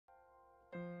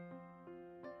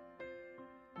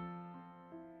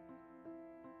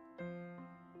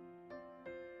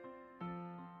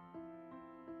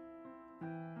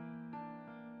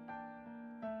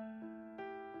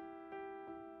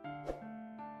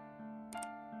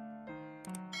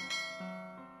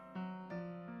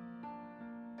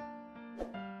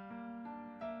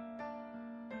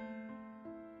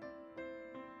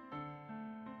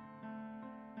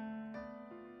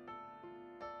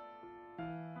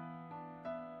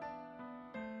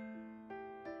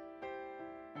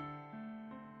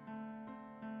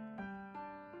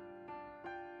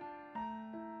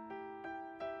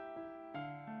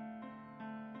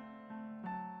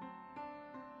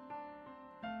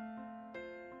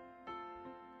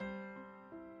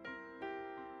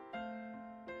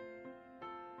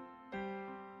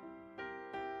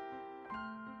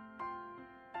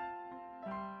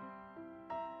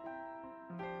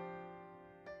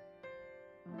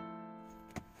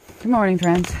Good morning,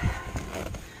 friends.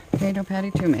 Potato Patty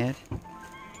 2 mad.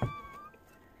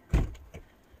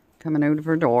 Coming out of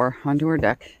her door onto her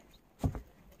deck.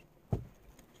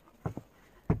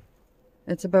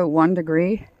 It's about 1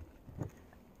 degree.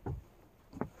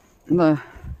 The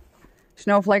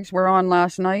snowflakes were on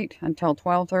last night until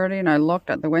 12:30, and I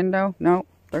looked at the window. No,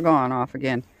 they're gone off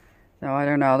again. So I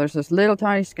don't know. There's this little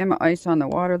tiny skim of ice on the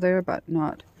water there, but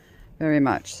not very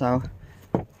much. So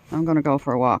I'm going to go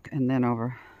for a walk and then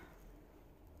over.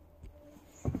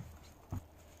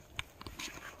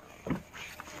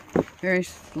 Very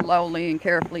slowly and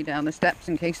carefully down the steps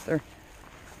in case they're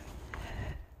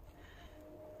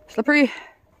slippery.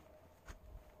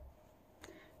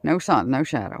 No sun, no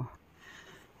shadow.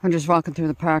 I'm just walking through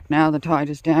the park now. The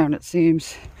tide is down, it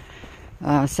seems.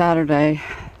 Saturday,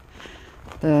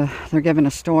 they're giving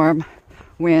a storm,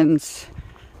 winds,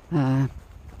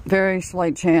 very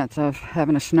slight chance of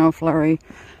having a snow flurry,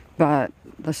 but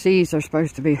the seas are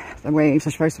supposed to be, the waves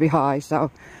are supposed to be high, so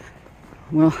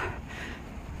we'll,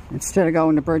 instead of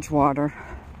going to Bridgewater,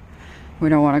 we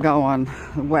don't want to go on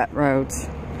wet roads,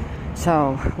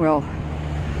 so we'll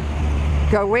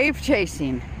go wave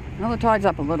chasing. Well, the tide's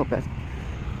up a little bit.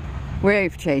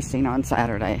 Wave chasing on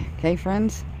Saturday. Okay,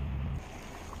 friends?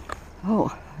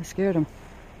 Oh, I scared him.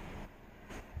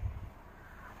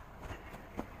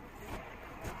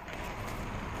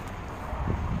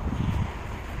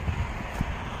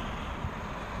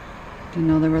 Didn't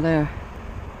know they were there.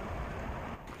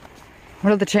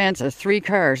 What are the chances? 3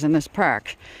 cars in this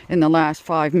park in the last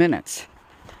 5 minutes.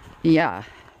 Yeah.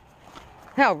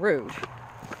 How rude.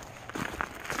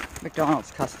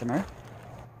 McDonald's customer.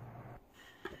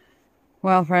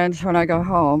 Well, friends, when I go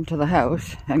home to the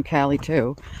house, and Callie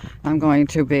too, I'm going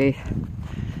to be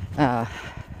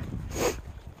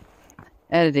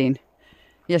editing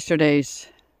yesterday's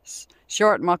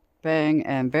short mukbang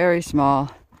and very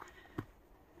small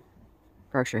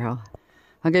grocery haul.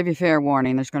 I'll give you fair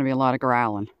warning, there's going to be a lot of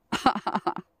growling.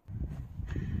 I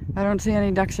don't see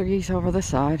any ducks or geese over this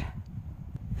side.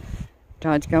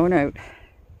 Tide's going out.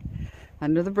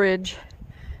 Under the bridge.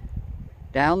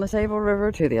 Down the Sable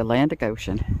River to the Atlantic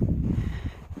Ocean.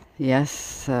 Yes,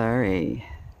 sorry.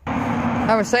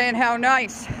 I was saying how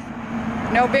nice.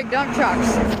 No big dump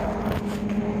trucks.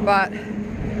 But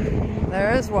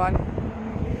there is one.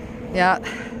 Yeah.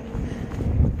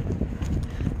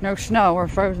 No snow or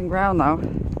frozen ground though.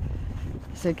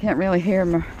 So you can't really hear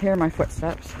my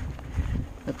footsteps.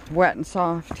 It's wet and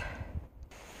soft.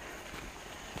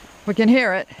 We can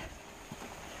hear it.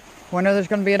 Wonder there's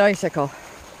going to be an icicle.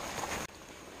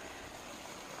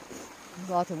 There's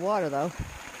lots of water though.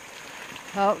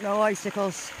 Oh, no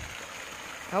icicles.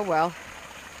 Oh well.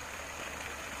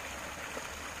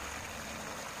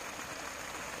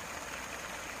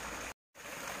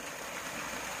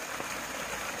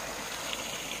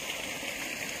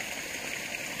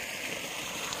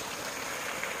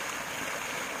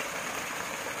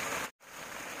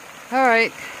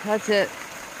 Alright, that's it.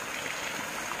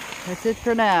 That's it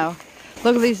for now.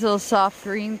 Look at these little soft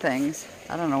green things.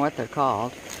 I don't know what they're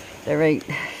called. They're very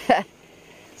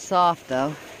soft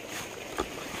though.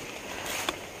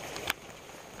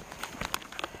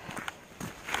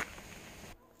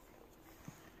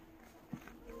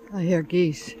 I hear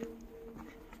geese.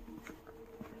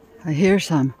 I hear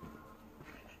some.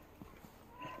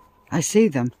 I see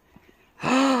them.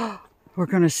 We're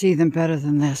going to see them better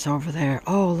than this over there.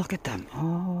 Oh, look at them.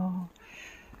 Oh,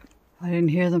 I didn't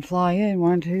hear them fly in.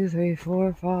 1, 2, 3,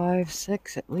 4, 5,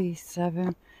 6, at least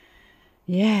 7.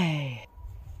 Yay.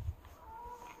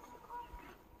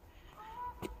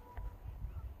 One,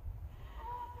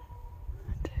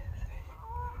 2, 3,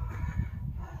 4,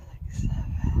 5, 6, 7,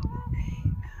 8,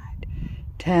 9,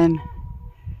 10.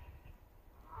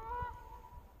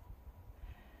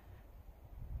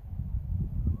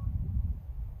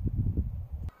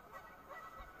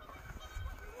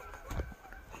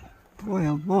 Boy,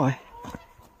 oh boy,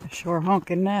 they're sure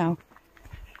honking now.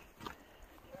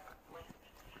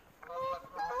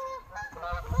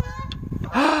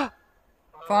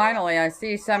 Finally, I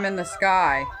see some in the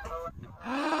sky.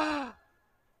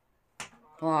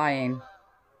 Flying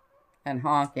and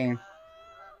honking.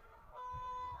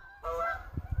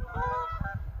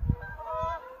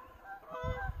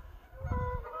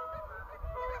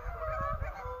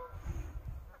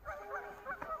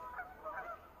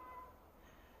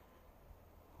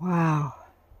 Wow.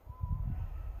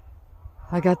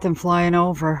 I got them flying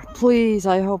over. Please,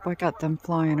 I hope I got them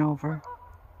flying over.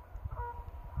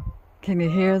 Can you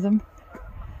hear them?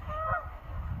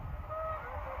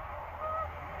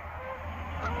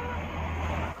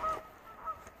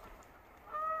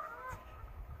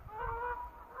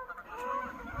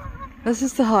 This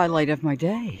is the highlight of my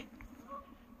day.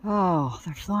 Oh,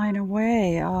 they're flying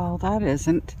away. Oh, that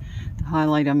isn't the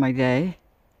highlight of my day.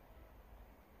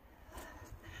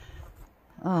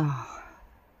 Oh.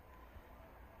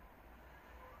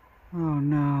 Oh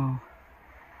no.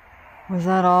 Was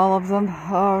that all of them?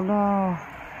 Oh no.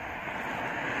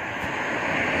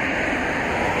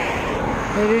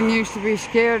 They didn't used to be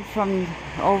scared from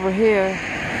over here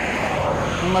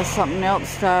unless something else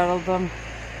startled them.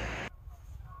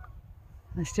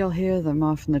 I still hear them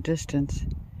off in the distance.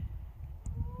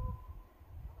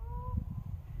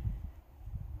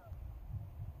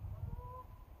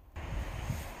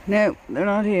 Nope, they're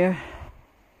not here.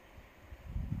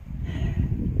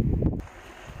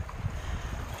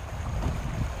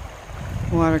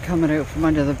 Water coming out from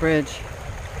under the bridge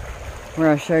where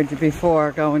I showed you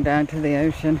before, going down to the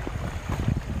ocean.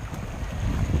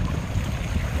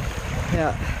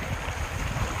 Yeah.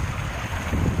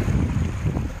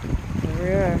 There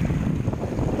we are.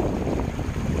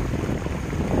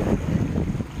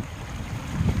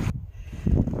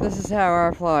 This is how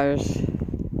our flyers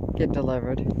get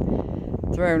delivered.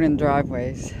 Thrown in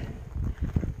driveways.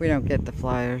 We don't get the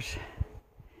flyers.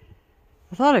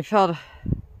 I thought I felt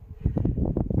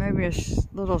maybe a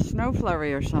little snow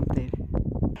flurry or something.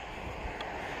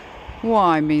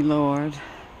 Why, me Lord,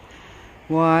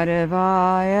 what have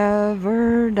I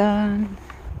ever done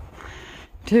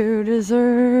to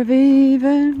deserve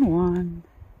even one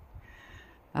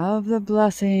of the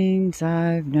blessings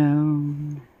I've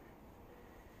known?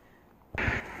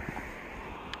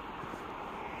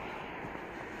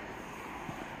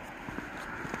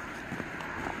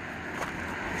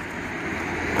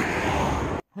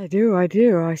 I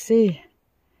do, I see.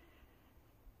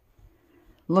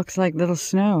 Looks like little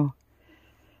snow.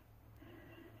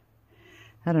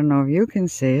 I don't know if you can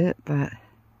see it, but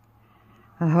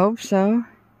I hope so.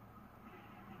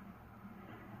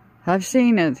 I've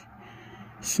seen it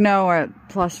snow at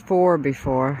 +4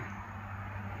 before.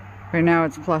 Right now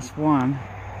it's +1.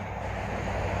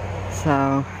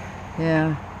 So,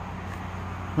 yeah.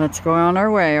 Let's go on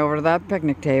our way over to that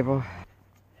picnic table.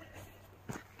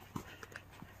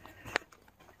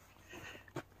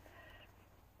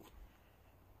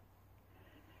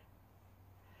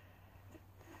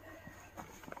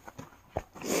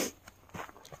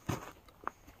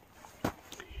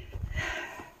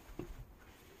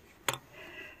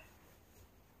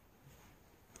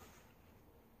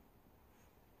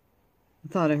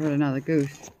 I thought I heard another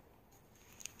goose.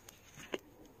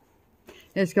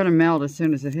 It's going to melt as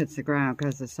soon as it hits the ground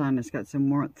because the sun has got some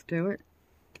warmth to it.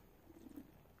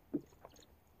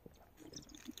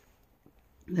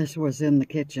 This was in the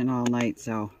kitchen all night,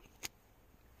 so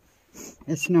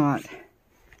it's not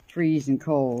freezing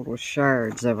cold with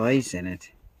shards of ice in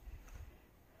it.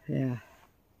 Yeah.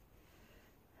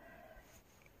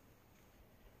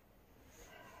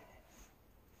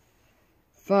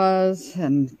 Fuzz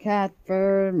and cat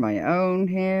fur, my own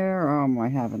hair, oh my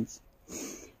heavens.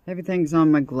 Everything's on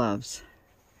my gloves.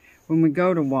 When we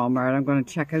go to Walmart, I'm going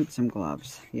to check out some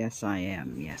gloves. Yes, I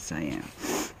am. Yes, I am.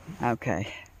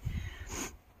 Okay.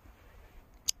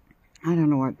 I don't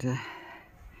know what to...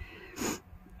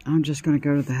 I'm just going to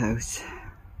go to the house.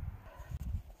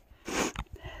 The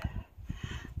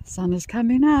sun is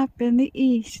coming up in the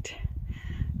east.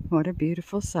 What a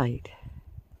beautiful sight.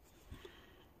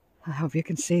 I hope you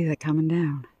can see that coming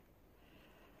down.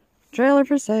 Trailer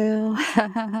for sale.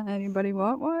 Anybody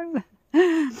want one?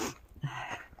 I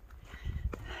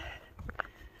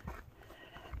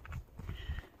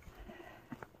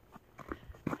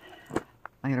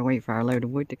gotta wait for our load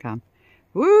of wood to come.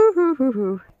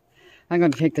 Woo-hoo-hoo-hoo. I'm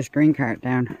gonna take this green cart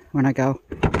down when I go.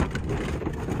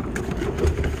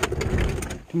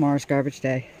 Tomorrow's garbage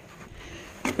day.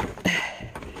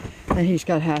 And he's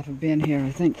got half a bin here, I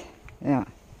think. Yeah.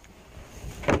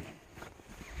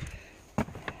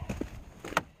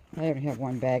 I only have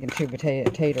one bag and 2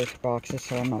 potato boxes,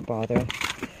 so I'm not bothering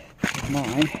with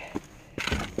mine.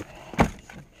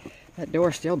 That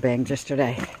door still banged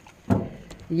yesterday.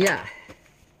 Yeah.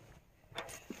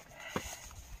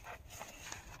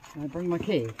 Can I bring my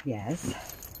key? Yes.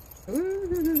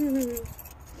 Ooh.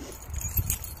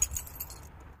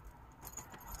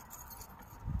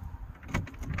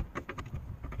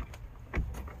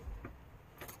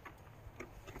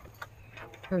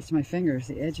 Hurts my fingers,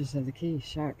 the edges of the key,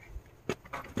 sharp.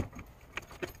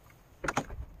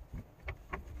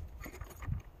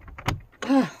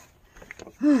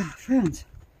 Friends,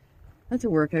 that's a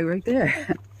workout right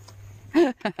there.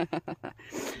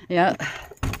 Yeah.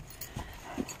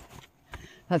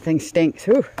 That thing stinks.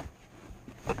 Whew.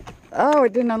 Oh,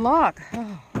 it didn't unlock.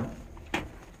 Oh.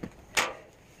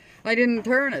 I didn't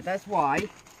turn it, that's why.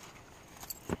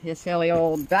 You silly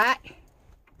old bat.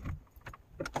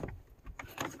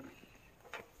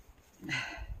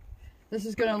 This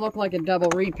is going to look like a double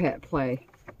repeat play.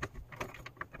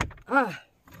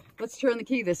 Let's turn the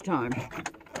key this time.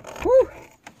 Whew.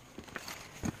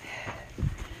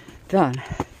 Done.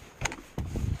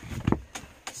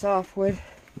 Softwood,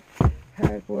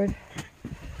 hardwood.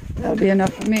 That'll be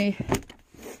enough for me.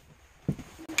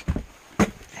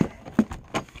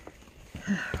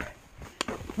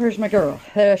 Where's my girl?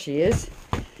 There she is.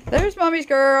 There's Mommy's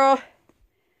girl.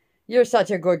 You're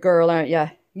such a good girl, aren't you?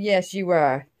 Yes, you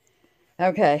are.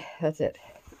 Okay, that's it.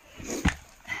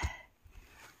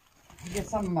 Get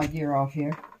some of my gear off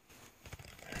here.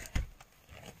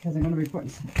 Because I'm going to be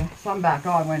putting some back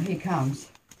on when he comes.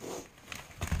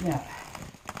 Yeah.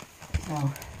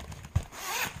 So,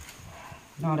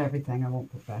 not everything I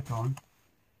won't put back on.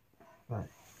 But,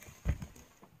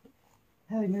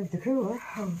 I moved the cooler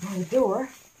over by the door.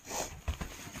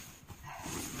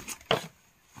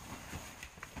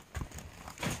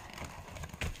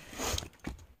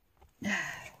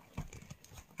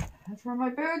 That's where my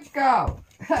boots go.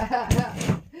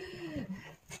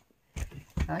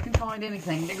 I can find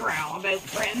anything to growl about,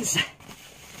 friends.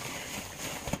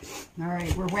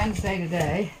 Alright, we're Wednesday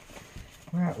today.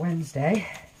 We're at Wednesday.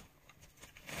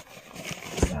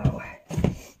 So,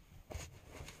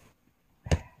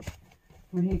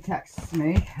 when he texts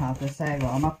me, I'll just say,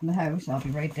 well, I'm up in the house. I'll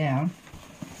be right down.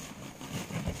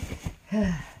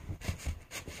 Hi.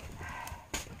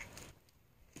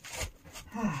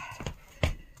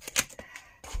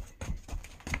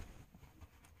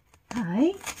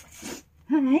 Hi.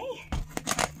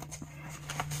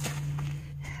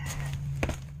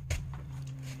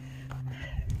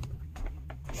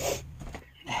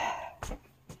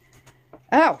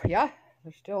 Oh, yeah.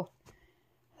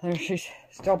 She's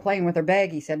still playing with her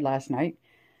bag, he said last night.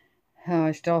 Oh,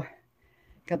 I still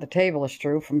got the table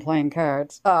astrew from playing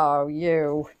cards. Oh,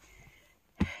 you.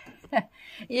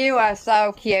 You are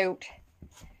so cute.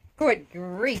 Good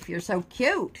grief, you're so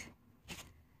cute.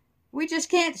 We just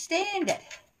can't stand it.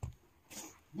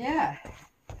 Yeah.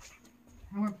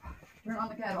 Turn on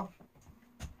the kettle.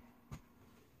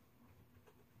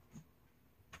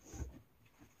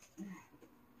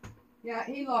 Yeah,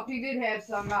 he looked. He did have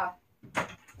some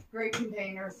grape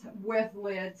containers with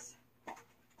lids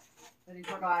that he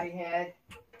forgot he had.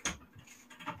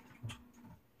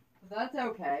 But that's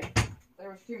okay. There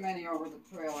was too many over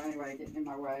the trailer anyway, getting in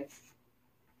my way.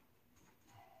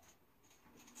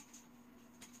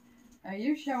 Are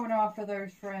you showing off for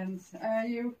those friends? Are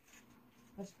you?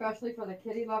 Especially for the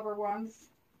kitty lover ones.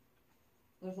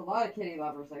 There's a lot of kitty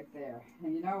lovers out there.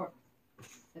 And you know,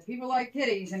 if people like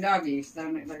kitties and doggies,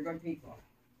 then they're good people.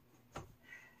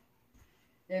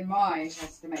 In my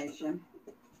estimation.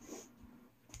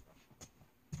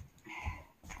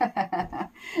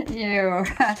 You're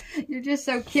just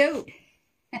so cute.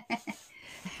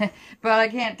 But I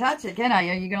can't touch it, can I?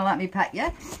 Are you going to let me pet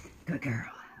you? Good girl.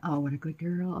 Oh, what a good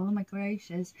girl. Oh, my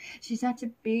gracious. She's such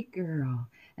a big girl.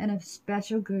 And a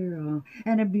special girl.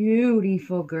 And a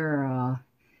beautiful girl.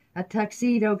 A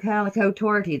tuxedo calico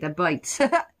tortie that bites.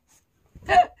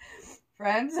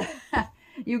 Friends,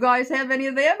 you guys have any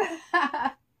of them?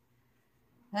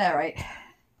 Alright.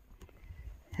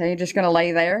 Are you just going to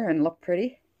lay there and look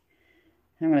pretty?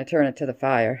 I'm going to turn it to the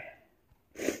fire.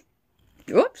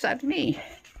 Oops, that's me.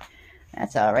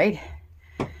 That's alright.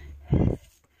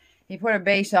 He put a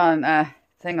base on,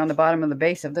 thing on the bottom of the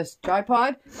base of this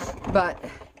tripod, but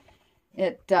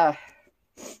it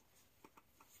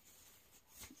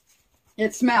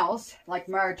smells like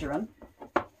margarine.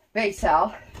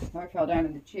 Basil. Oh, I fell down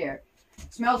in the chair.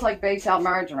 It smells like basil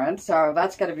margarine, so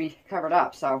that's got to be covered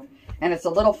up. So, and it's a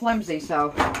little flimsy,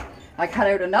 so I cut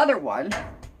out another one,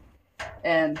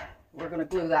 and we're going to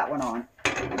glue that one on.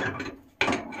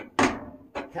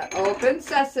 Cut open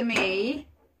sesame.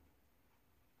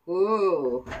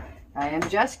 Ooh, I am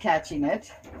just catching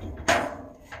it.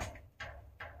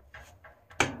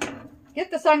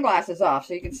 Get the sunglasses off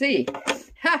so you can see.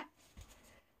 Ha!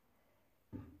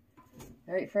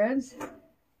 Alright, friends.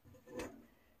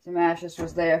 Some ashes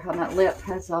was there on that lip,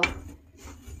 that's all.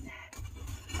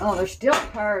 Oh, there's still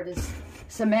hard as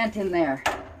cement in there.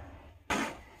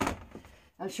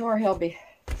 I'm sure he'll be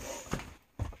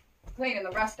cleaning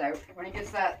the rest out when he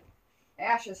gets that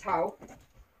ashes hoe.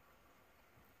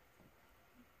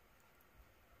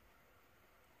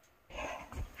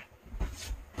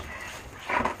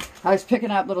 I was picking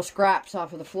up little scraps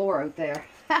off of the floor out there.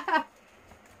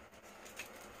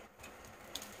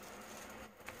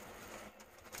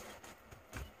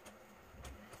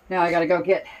 Now I gotta go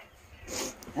get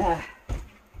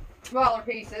smaller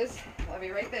pieces. I'll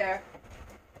be right there.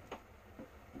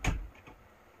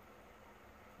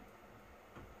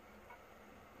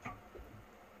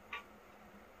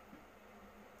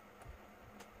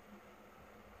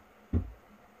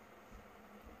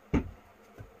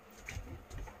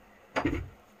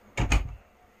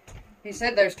 He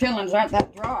said those killings aren't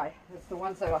that dry. It's the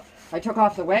ones that I took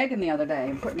off the wagon the other day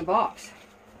and put in a box.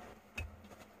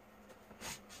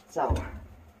 So,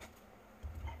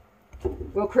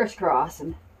 we'll crisscross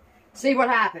and see what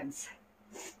happens.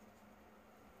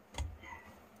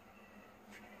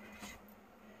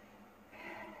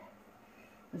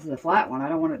 This is a flat one. I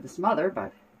don't want it to smother,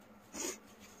 but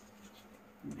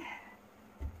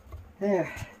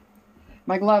there.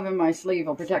 My glove and my sleeve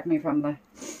will protect me from the...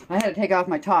 I had to take off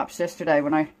my tops yesterday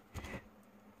when I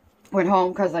went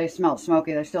home because they smelled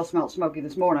smoky. They still smelled smoky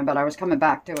this morning, but I was coming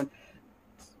back to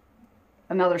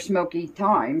another smoky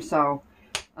time, so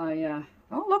I,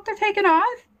 oh, look, they're taking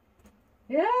off.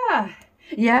 Yeah.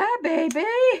 Yeah, baby.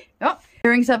 Oh,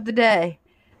 earrings of the day.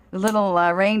 The little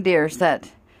reindeers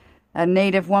that a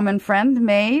native woman friend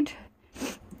made,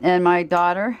 and my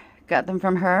daughter got them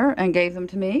from her and gave them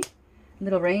to me.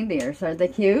 Little reindeers, aren't they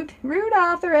cute?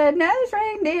 Rudolph the red-nosed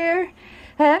reindeer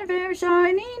had a very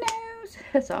shiny nose.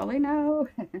 That's all I know.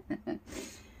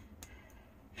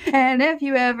 And if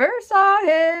you ever saw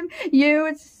him, you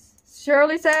would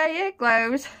surely say it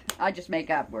glows. I just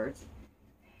make up words.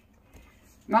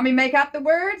 Mommy, make up the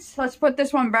words? Let's put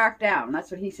this one back down. That's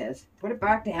what he says. Put it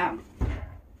back down.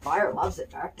 Fire loves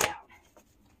it back down.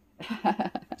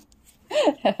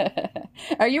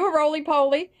 Are you a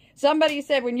roly-poly? Somebody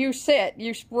said when you sit,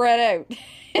 you spread out.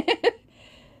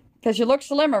 Because you look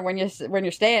slimmer when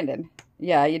you're standing.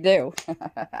 Yeah, you do.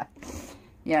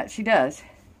 Yeah, she does.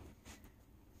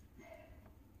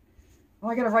 Oh,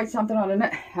 I gotta write something on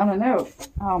a note.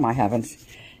 Oh my heavens!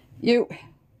 You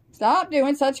stop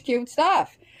doing such cute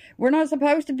stuff. We're not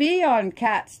supposed to be on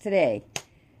cats today.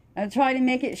 I'm trying to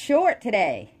make it short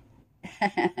today.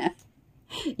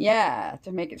 Yeah,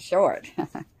 to make it short.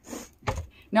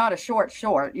 Not a short,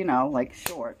 you know, like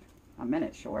short. A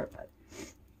minute short, but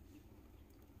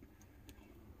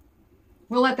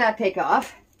we'll let that take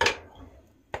off.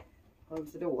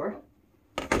 Close the door.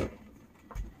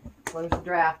 Close the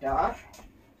draft off.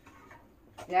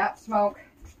 Yeah, smoke.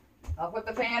 I'll put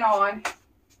the fan on.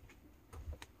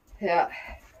 Yeah.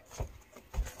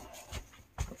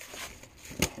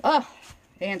 Oh,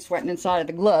 hand sweating inside of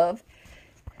the glove.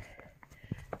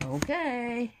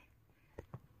 Okay.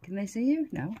 Can they see you?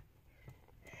 No.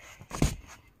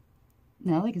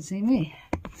 No, they can see me.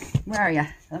 Where are you?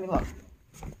 Let me look.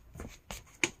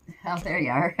 Oh, there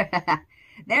you are.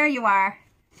 There you are.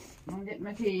 I'm getting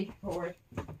my tea poured.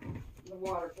 The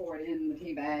water poured in the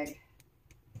tea bag,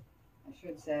 I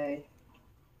should say.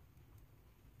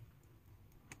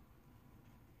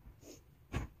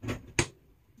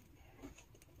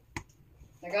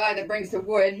 The guy that brings the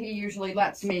wood, he usually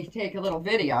lets me take a little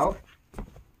video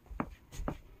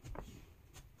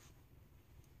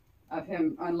of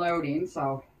him unloading,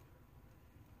 so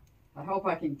I hope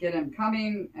I can get him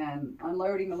coming and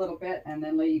unloading a little bit and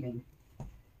then leaving.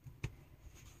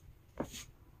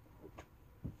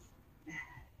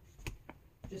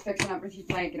 Just fixing up Richie's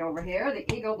blanket over here,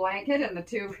 the Eagle blanket and the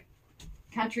two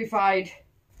countrified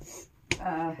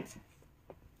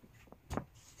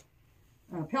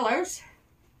pillows.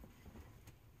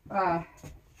 What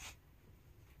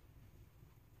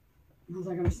was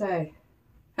I going to say?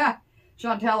 Ha!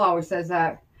 Chantel always says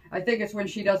that. I think it's when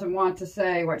she doesn't want to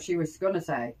say what she was going to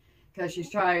say. Because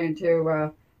she's trying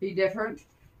to be different.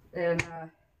 And,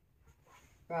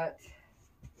 but,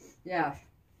 yeah.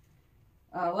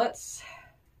 Let's,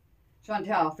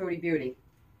 Chantel, Foodie Beauty.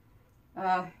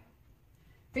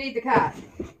 Feed the cat.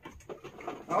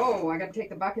 Oh, I got to take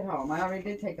the bucket home. I already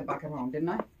did take the bucket home, didn't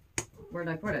I? Where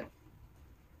did I put it?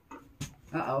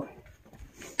 Uh-oh.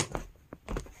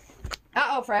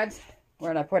 Uh-oh, Freds.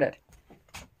 Where did I put it?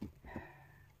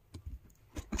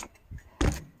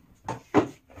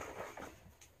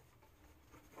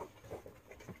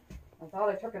 I thought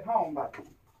I took it home, but...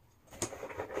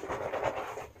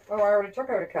 Oh, I already took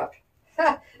out a cup.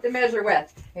 To measure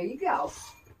with. Here you go.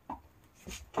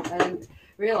 I didn't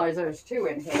realize there's two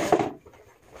in here.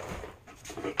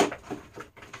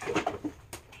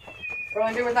 What do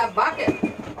I do with that bucket?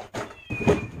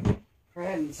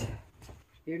 Friends,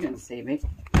 you didn't see me.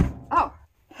 Oh.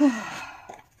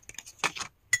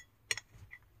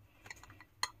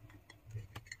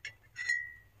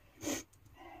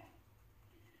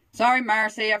 Sorry,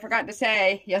 Marcy, I forgot to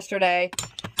say yesterday.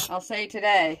 I'll say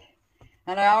today.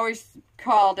 And I always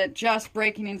called it just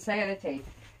breaking insanity.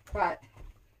 But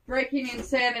breaking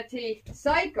insanity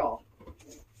cycle.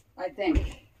 I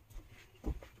think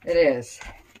it is.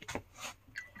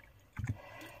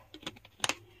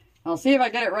 I'll see if I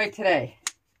get it right today.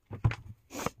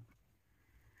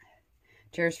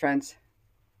 Cheers, friends.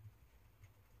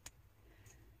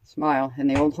 Smile in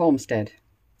the old homestead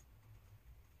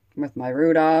with my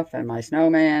Rudolph and my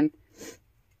snowman.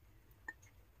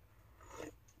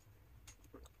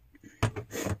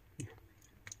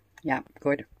 Yeah,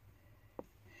 good.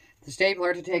 The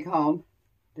stapler to take home.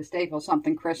 To staple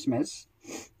something Christmas.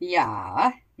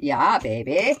 Yeah,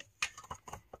 baby.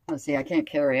 Let's see, I can't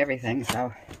carry everything,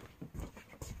 so.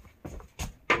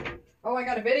 Oh, I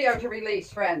got a video to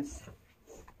release, friends.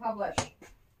 Publish.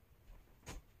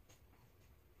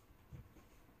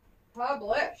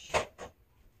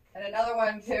 And another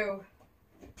one to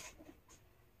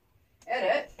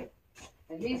edit.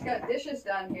 And he's got dishes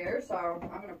done here, so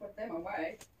I'm going to put them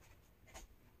away.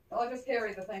 I'll just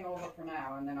carry the thing over for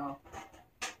now, and then I'll...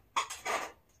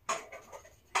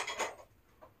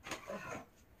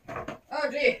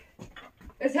 Oh, gee.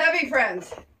 It's heavy,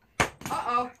 friends.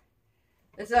 Uh-oh.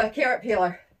 It's a carrot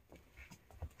peeler.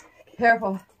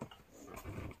 Careful.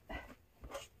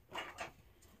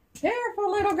 Careful,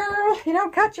 little girl. You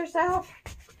don't cut yourself.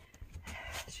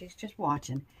 She's just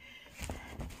watching.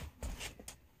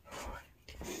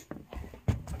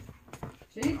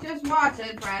 She's just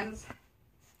watching, friends.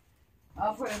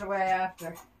 I'll put it away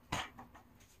after.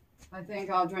 I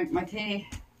think I'll drink my tea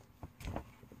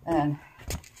and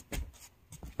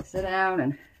sit down.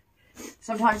 And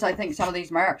sometimes I think some of these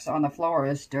marks on the floor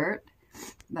is dirt,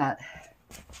 but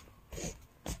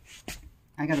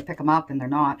I gotta pick them up and they're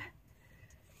not.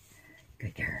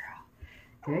 Good girl.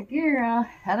 Good girl.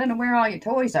 I don't know where all your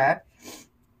toys are.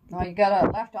 All you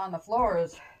got left on the floor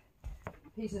is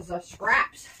pieces of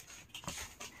scraps.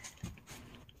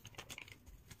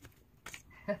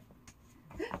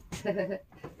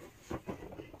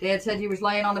 Dad said he was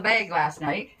laying on the bag last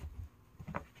night.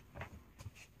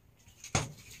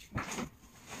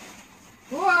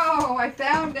 Whoa, I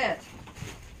found it.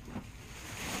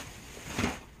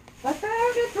 I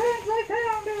found it, friends, I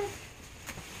found it.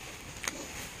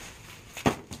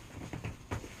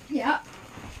 Yeah.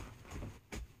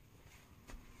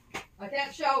 I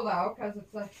can't show though, because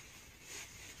it's a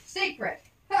secret.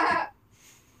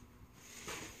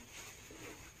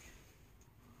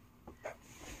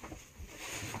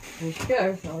 There she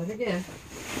goes, show it again.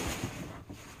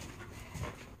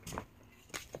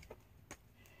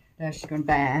 Now she's going to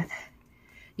bath.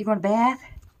 You going to bath?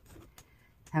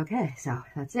 Okay, so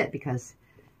that's it because,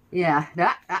 yeah.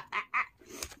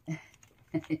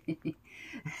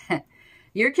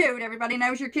 You're cute. Everybody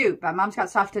knows you're cute, but Mom's got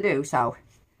stuff to do, so,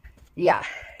 yeah.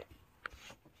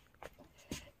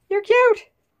 You're cute.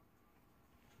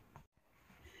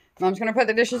 Mom's going to put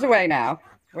the dishes away now.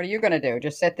 What are you going to do?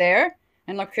 Just sit there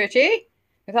and look pretty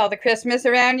with all the Christmas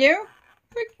around you?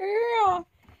 Good girl.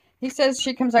 He says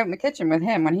she comes out in the kitchen with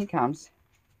him when he comes.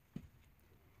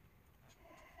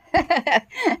 What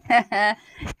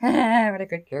a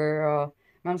good girl.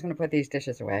 Mom's going to put these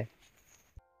dishes away.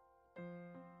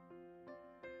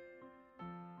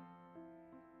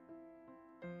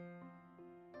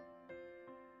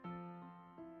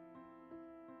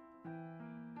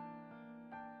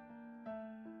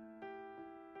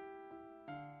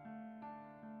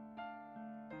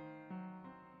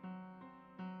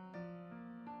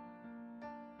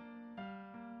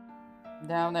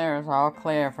 Down there is all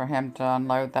clear for him to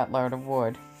unload that load of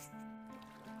wood.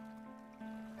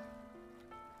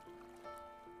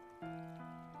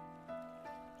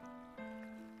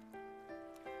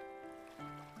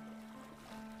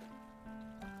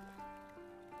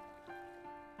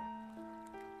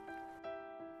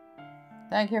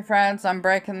 Thank you, friends. I'm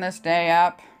breaking this day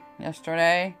up.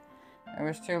 Yesterday, it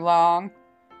was too long.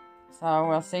 So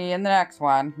we'll see you in the next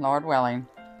one, Lord willing.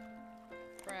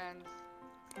 Friends,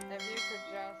 if you could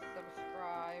just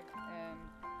subscribe and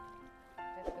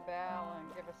hit the bell and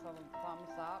give us a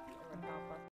thumbs up, it would help us.